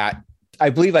meet that, I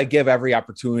believe I give every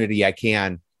opportunity I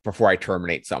can before I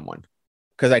terminate someone,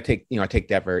 because I take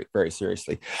that very, very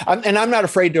seriously. And I'm not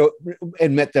afraid to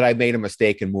admit that I made a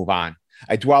mistake and move on.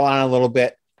 I dwell on it a little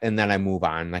bit and then I move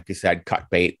on. Like I said, cut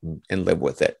bait and live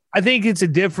with it. I think it's a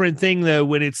different thing though,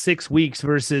 when it's 6 weeks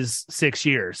versus 6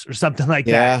 years or something like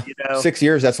that. 6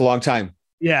 years, that's a long time.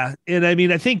 Yeah. And I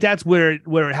mean, I think that's where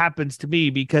it happens to me,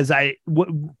 because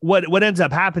what ends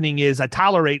up happening is I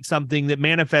tolerate something that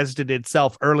manifested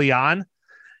itself early on,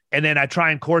 and then I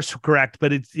try and course correct,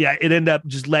 but it ended up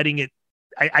just letting it.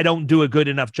 I don't do a good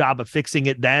enough job of fixing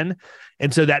it then.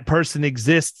 And so that person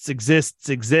exists.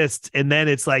 And then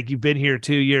it's like, you've been here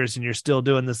 2 years and you're still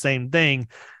doing the same thing.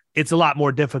 It's a lot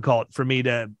more difficult for me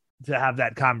to have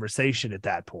that conversation at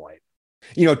that point.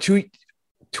 We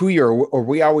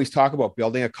always talk about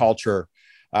building a culture,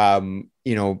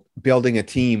 building a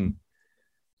team.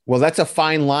 Well, that's a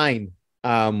fine line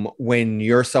when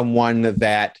you're someone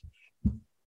that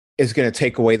is going to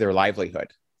take away their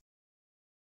livelihood,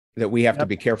 that we have to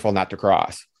be careful not to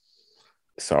cross.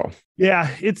 So, yeah,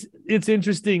 it's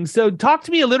interesting. So talk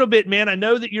to me a little bit, man. I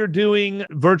know that you're doing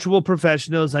virtual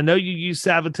professionals. I know you use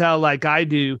Savatel like I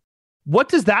do. What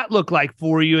does that look like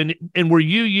for you? And were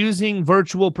you using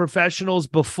virtual professionals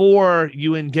before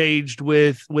you engaged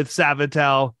with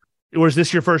Savatel, or is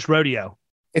this your first rodeo?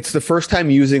 It's the first time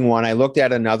using one. I looked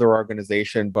at another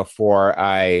organization before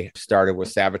I started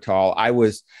with Savatel.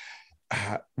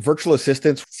 Virtual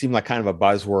assistants seemed like kind of a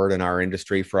buzzword in our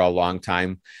industry for a long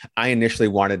time. I initially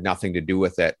wanted nothing to do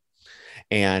with it,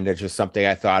 and it's just something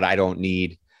I thought I don't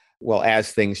need. Well,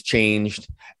 as things changed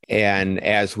and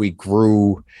as we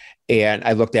grew, and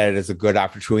I looked at it as a good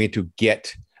opportunity to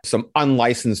get some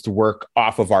unlicensed work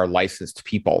off of our licensed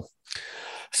people.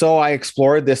 So I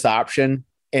explored this option,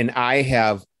 and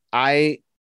I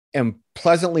am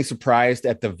pleasantly surprised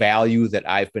at the value that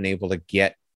I've been able to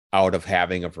get out of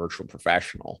having a virtual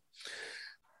professional.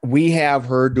 We have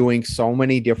her doing so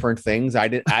many different things. I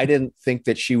didn't think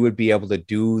that she would be able to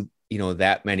do,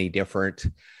 that many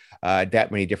different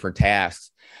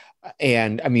tasks.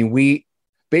 And I mean, we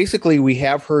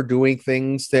have her doing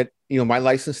things that, my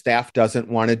licensed staff doesn't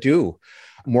want to do.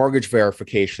 Mortgage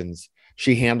verifications.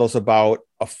 She handles about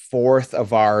a fourth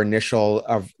of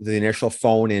the initial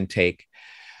phone intake.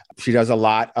 She does a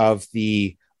lot of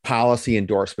the policy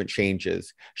endorsement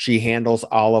changes. She handles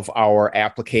all of our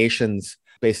applications,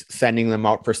 sending them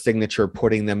out for signature,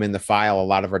 putting them in the file, a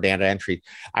lot of our data entry.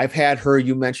 I've had her,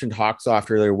 you mentioned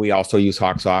Hawksoft earlier. We also use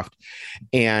Hawksoft.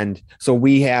 And so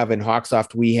we have in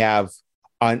Hawksoft,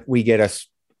 we get a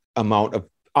amount of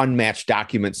unmatched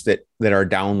documents that are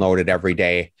downloaded every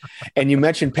day. And you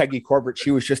mentioned Peggy Corbett.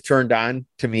 She was just turned on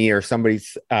to me, or somebody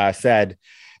said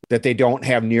that they don't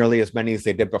have nearly as many as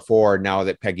they did before now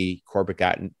that Peggy Corbett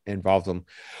got involved in them.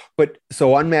 But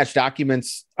so unmatched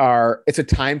documents it's a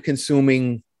time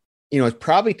consuming, it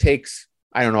probably takes,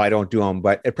 I don't know, I don't do them,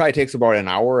 but it probably takes about an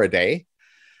hour a day.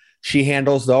 She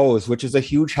handles those, which is a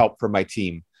huge help for my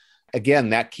team. Again,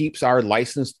 that keeps our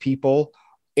licensed people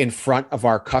in front of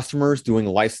our customers doing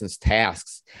licensed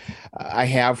tasks. I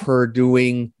have her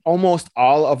doing almost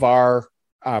all of our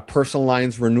personal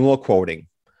lines renewal quoting.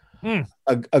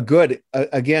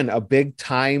 A big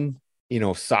time,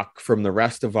 suck from the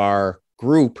rest of our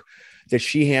group, that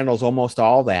she handles almost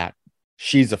all that.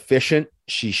 She's efficient.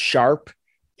 She's sharp.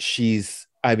 She's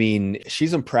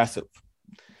impressive.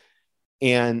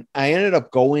 And I ended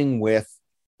up going with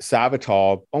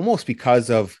Savatel almost because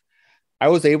I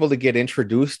was able to get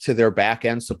introduced to their back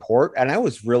end support. And I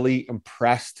was really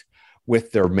impressed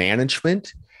with their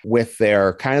management, with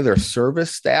their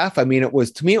service staff. I mean, it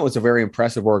was a very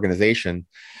impressive organization.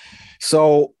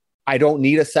 So I don't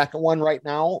need a second one right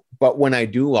now, but when I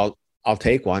do, I'll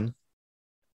take one.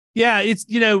 Yeah. It's,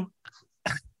 I'm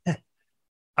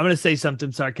going to say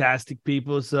something sarcastic,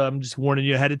 people. So I'm just warning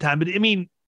you ahead of time. But I mean,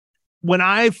 when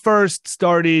I first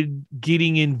started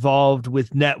getting involved with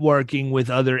networking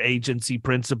with other agency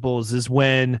principals is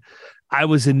when I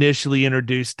was initially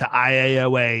introduced to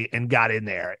IAOA and got in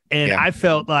there. And I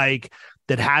felt like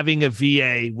that having a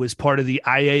VA was part of the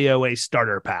IAOA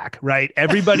starter pack, right?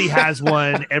 Everybody has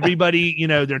one. Everybody,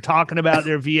 they're talking about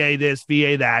their VA this,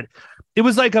 VA that. It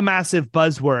was like a massive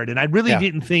buzzword. And I really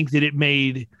didn't think that it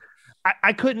made...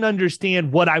 I couldn't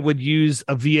understand what I would use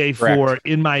a VA for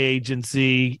in my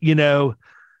agency,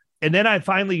 And then I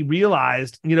finally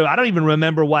realized, I don't even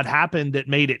remember what happened that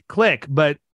made it click,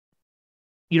 but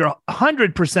you're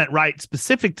 100% right,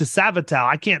 specific to Savatel.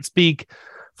 I can't speak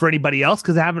for anybody else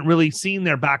because I haven't really seen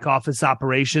their back office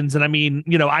operations. And I mean,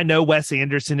 I know Wes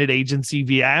Anderson at Agency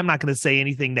VA. I'm not going to say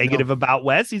anything negative about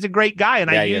Wes. He's a great guy. And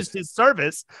I used his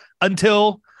service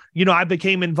until, I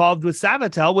became involved with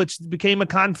Savatel, which became a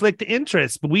conflict of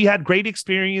interest. But we had great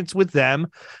experience with them.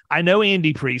 I know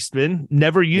Andy Priestman,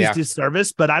 never used his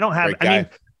service, but I don't have,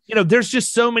 there's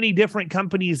just so many different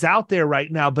companies out there right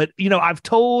now. But,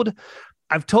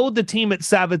 I've told the team at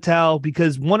Savatel,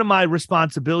 because one of my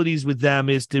responsibilities with them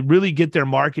is to really get their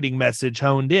marketing message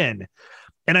honed in.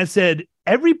 And I said,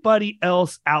 everybody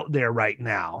else out there right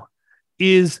now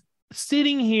is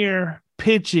sitting here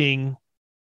pitching,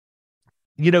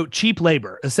 cheap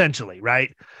labor, essentially,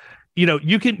 right?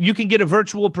 You can get a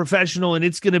virtual professional and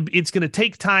it's going to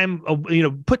take time,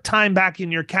 put time back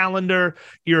in your calendar.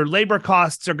 Your labor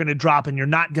costs are going to drop and you're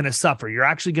not going to suffer. You're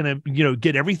actually going to,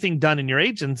 get everything done in your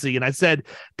agency. And I said,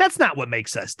 that's not what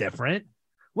makes us different.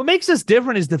 What makes us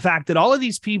different is the fact that all of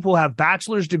these people have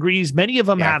bachelor's degrees. Many of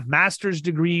them have master's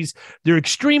degrees. They're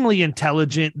extremely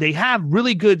intelligent. They have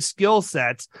really good skill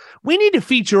sets. We need to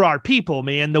feature our people,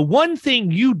 man. The one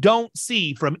thing you don't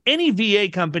see from any VA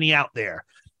company out there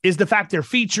is the fact they're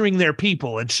featuring their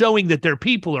people and showing that their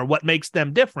people are what makes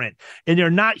them different, and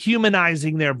they're not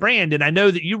humanizing their brand. And I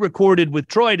know that you recorded with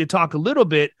Troy to talk a little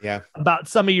bit about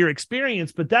some of your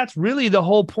experience, but that's really the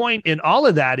whole point in all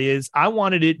of that is I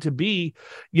wanted it to be,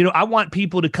 I want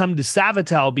people to come to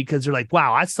Savatel because they're like,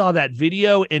 wow, I saw that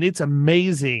video and it's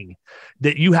amazing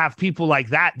that you have people like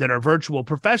that are virtual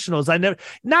professionals. I know,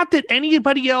 not that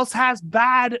anybody else has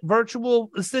bad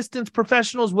virtual assistants,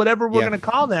 professionals, whatever we're going to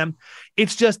call them.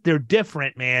 It's just they're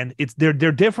different, man. They're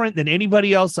different than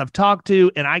anybody else I've talked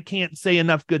to, and I can't say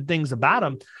enough good things about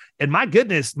them. And my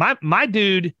goodness, my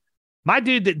dude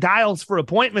that dials for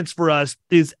appointments for us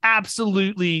is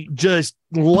absolutely just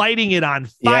lighting it on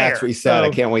fire. Yeah, that's what he said. I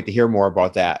can't wait to hear more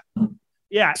about that.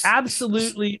 Yeah,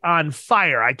 absolutely on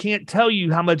fire. I can't tell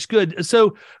you how much good.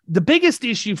 So the biggest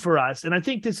issue for us, and I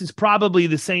think this is probably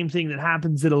the same thing that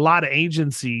happens at a lot of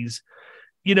agencies,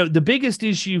 the biggest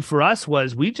issue for us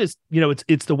was we just,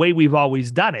 it's the way we've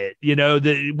always done it.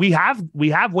 We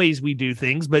have ways we do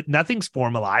things, but nothing's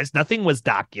formalized. Nothing was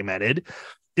documented.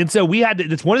 And so we had to,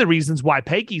 that's one of the reasons why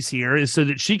Peggy's here is so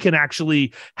that she can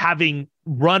actually, having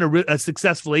run a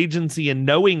successful agency and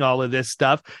knowing all of this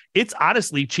stuff, it's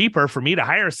honestly cheaper for me to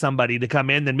hire somebody to come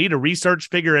in than me to research,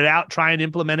 figure it out, try and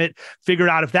implement it, figure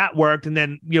out if that worked. And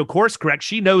then, course correct.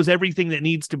 She knows everything that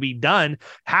needs to be done,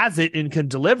 has it, and can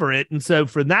deliver it. And so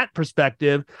from that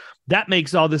perspective, that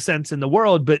makes all the sense in the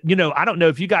world. But, I don't know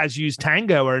if you guys use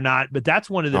Tango or not, but that's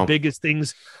one of the biggest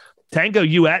things.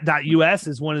 Tango.us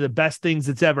is one of the best things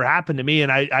that's ever happened to me. And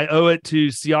I owe it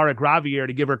to Ciara Gravier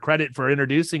to give her credit for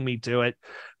introducing me to it.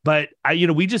 But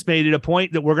we just made it a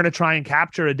point that we're going to try and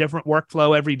capture a different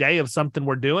workflow every day of something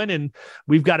we're doing. And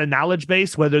we've got a knowledge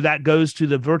base, whether that goes to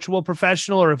the virtual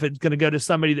professional or if it's going to go to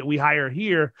somebody that we hire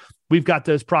here, we've got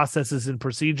those processes and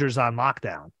procedures on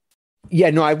lockdown. Yeah,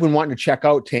 no, I've been wanting to check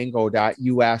out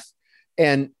Tango.us.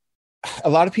 And a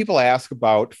lot of people ask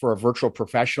about, for a virtual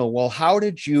professional, well, how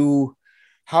did you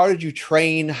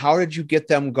train? How did you get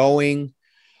them going?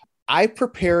 I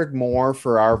prepared more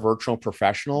for our virtual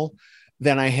professional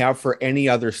than I have for any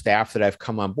other staff that I've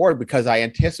come on board, because I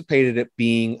anticipated it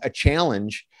being a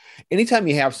challenge. Anytime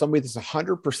you have somebody that's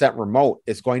 100% remote,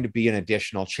 it's going to be an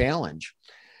additional challenge.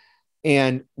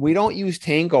 And we don't use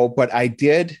Tango, but I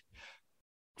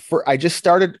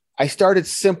started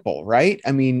simple, right?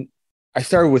 I mean, I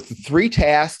started with 3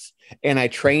 tasks and I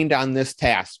trained on this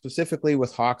task, specifically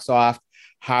with Hawksoft,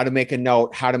 how to make a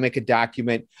note, how to make a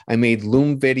document. I made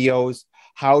Loom videos,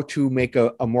 how to make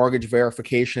a mortgage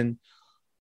verification.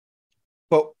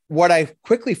 But what I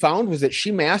quickly found was that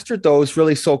she mastered those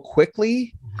really so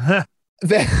quickly that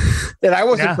I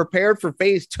wasn't prepared for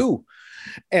phase 2.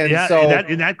 And so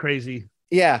isn't that crazy?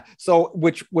 Yeah. So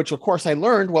which of course I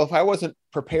learned, well, if I wasn't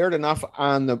prepared enough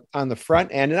on the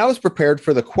front end, and I was prepared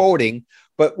for the quoting,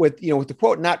 but with the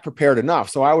quote, not prepared enough.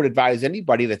 So I would advise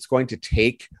anybody that's going to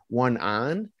take one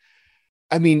on,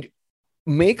 I mean,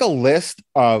 make a list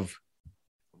of,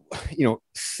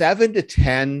 7 to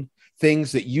 10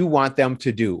 things that you want them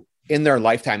to do in their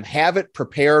lifetime. Have it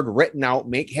prepared, written out,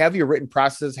 have your written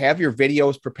process, have your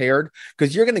videos prepared,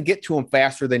 because you're going to get to them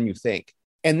faster than you think.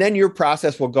 And then your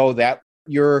process will go that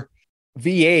your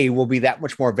VA will be that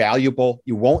much more valuable.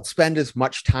 You won't spend as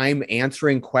much time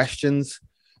answering questions,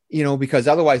 because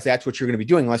otherwise that's what you're going to be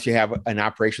doing unless you have an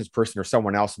operations person or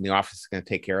someone else in the office that's going to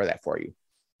take care of that for you.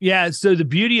 Yeah. So the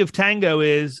beauty of Tango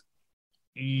is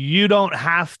you don't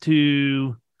have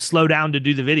to slow down to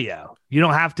do the video. You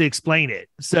don't have to explain it.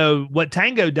 So what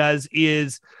Tango does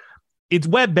is it's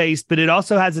web-based, but it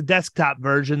also has a desktop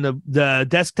version. The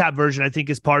desktop version, I think,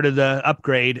 is part of the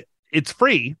upgrade. It's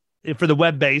free for the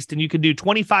web-based, and you can do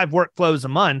 25 workflows a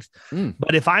month.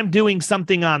 But if I'm doing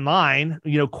something online,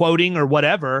 quoting or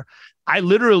whatever, I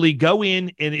literally go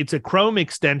in, and it's a Chrome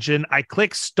extension. I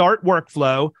click start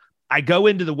workflow. I go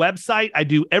into the website. I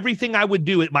do everything I would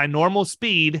do at my normal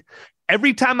speed.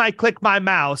 Every time I click my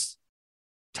mouse,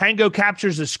 Tango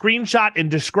captures a screenshot and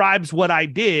describes what I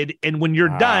did. And when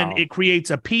you're done, it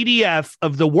creates a PDF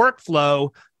of the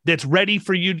workflow that's ready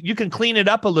for you. You can clean it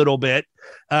up a little bit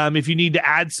if you need to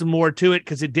add some more to it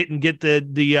because it didn't get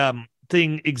the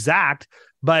thing exact,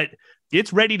 but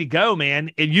it's ready to go,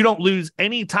 man. And you don't lose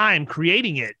any time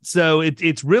creating it. So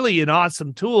it's really an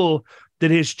awesome tool that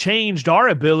has changed our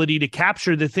ability to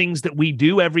capture the things that we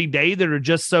do every day that are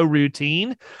just so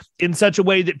routine in such a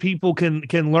way that people can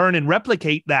learn and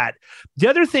replicate that. The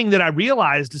other thing that I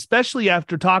realized, especially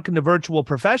after talking to virtual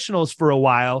professionals for a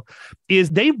while, is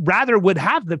they rather would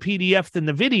have the PDF than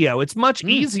the video. It's much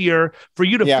easier for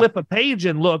you to flip a page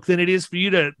and look than it is for you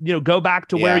to, go back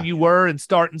to where you were and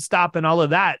start and stop and all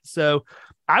of that. So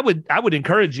I would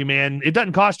encourage you, man. It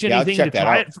doesn't cost you anything to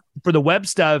try it for the web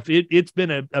stuff. It's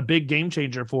been a big game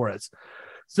changer for us.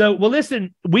 So, well,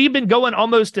 listen, we've been going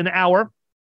almost an hour.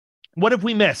 What have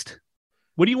we missed?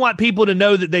 What do you want people to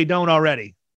know that they don't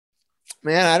already?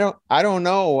 Man, I don't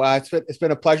know. It's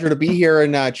been a pleasure to be here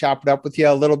and chop it up with you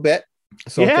a little bit.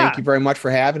 So thank you very much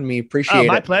for having me. Appreciate it.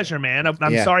 My pleasure, man.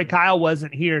 I'm sorry Kyle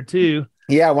wasn't here too.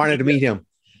 Yeah, I wanted to meet him.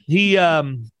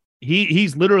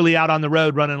 He's literally out on the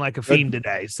road running like a fiend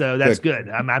today. So that's good.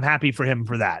 I'm happy for him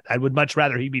for that. I would much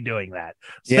rather he be doing that.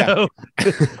 So,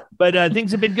 but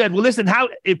things have been good. Well, listen,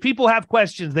 if people have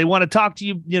questions, they want to talk to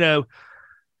you,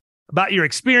 about your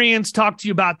experience, talk to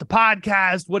you about the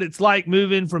podcast, what it's like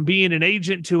moving from being an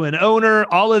agent to an owner,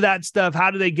 all of that stuff.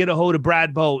 How do they get a hold of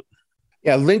Brad Bolt?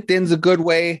 Yeah, LinkedIn's a good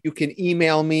way. You can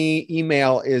email me.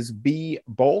 Email is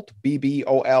bbolt,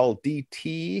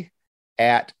 BBOLDT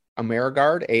at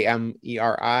AmeriGuard,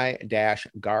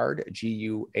 AMERI-guard,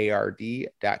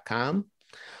 GUARD.com.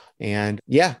 And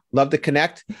love to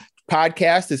connect.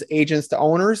 Podcast is Agents to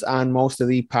Owners on most of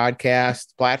the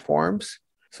podcast platforms.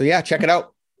 So check it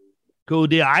out. Cool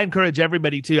deal. I encourage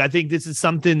everybody to. I think this is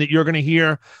something that you're going to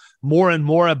hear more and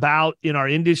more about in our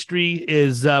industry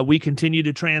as we continue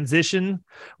to transition.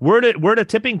 We're at a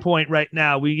tipping point right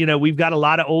now. We've got a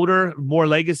lot of older, more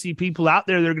legacy people out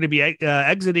there that are going to be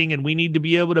exiting, and we need to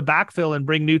be able to backfill and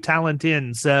bring new talent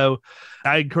in. So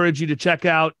I encourage you to check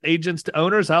out Agents to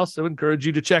Owners. I also encourage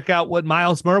you to check out what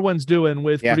Miles Merwin's doing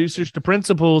with Producers to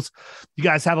Principals. You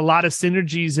guys have a lot of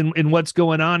synergies in what's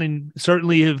going on, and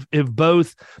certainly have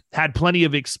both had plenty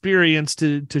of experience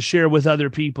to share with other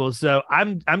people. So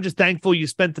I'm just thankful you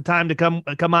spent the time to come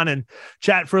on and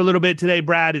chat for a little bit today,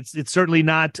 Brad. It's certainly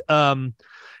not an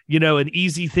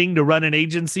easy thing to run an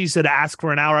agency. So to ask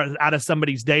for an hour out of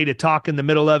somebody's day to talk in the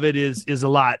middle of it is a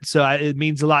lot. So it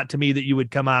means a lot to me that you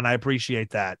would come on. I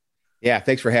appreciate that. Yeah.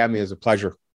 Thanks for having me. It was a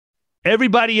pleasure.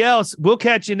 Everybody else, we'll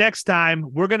catch you next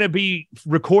time. We're going to be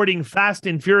recording fast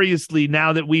and furiously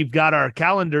now that we've got our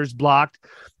calendars blocked.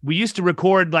 We used to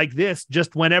record like this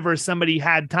just whenever somebody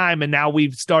had time, and now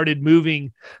we've started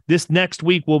moving. This next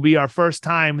week will be our first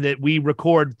time that we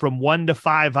record from 1 to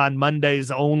 5 on Mondays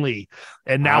only.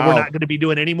 And now we're not going to be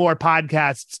doing any more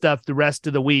podcast stuff the rest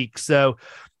of the week. So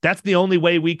that's the only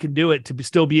way we can do it, to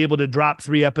still be able to drop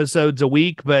 3 episodes a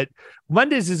week. But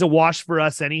Mondays is a wash for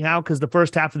us anyhow, because the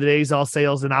first half of the day is all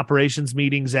sales and operations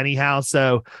meetings anyhow.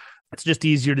 So it's just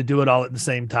easier to do it all at the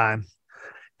same time.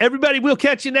 Everybody, we'll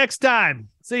catch you next time.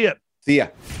 See ya. See ya.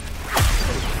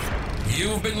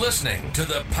 You've been listening to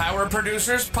the Power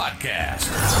Producers Podcast.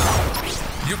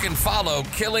 You can follow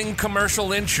Killing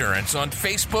Commercial Insurance on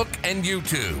Facebook and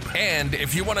YouTube. And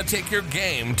if you want to take your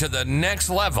game to the next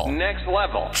level,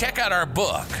 check out our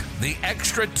book, The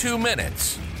Extra 2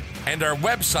 Minutes, and our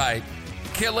website,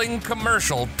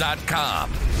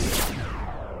 killingcommercial.com.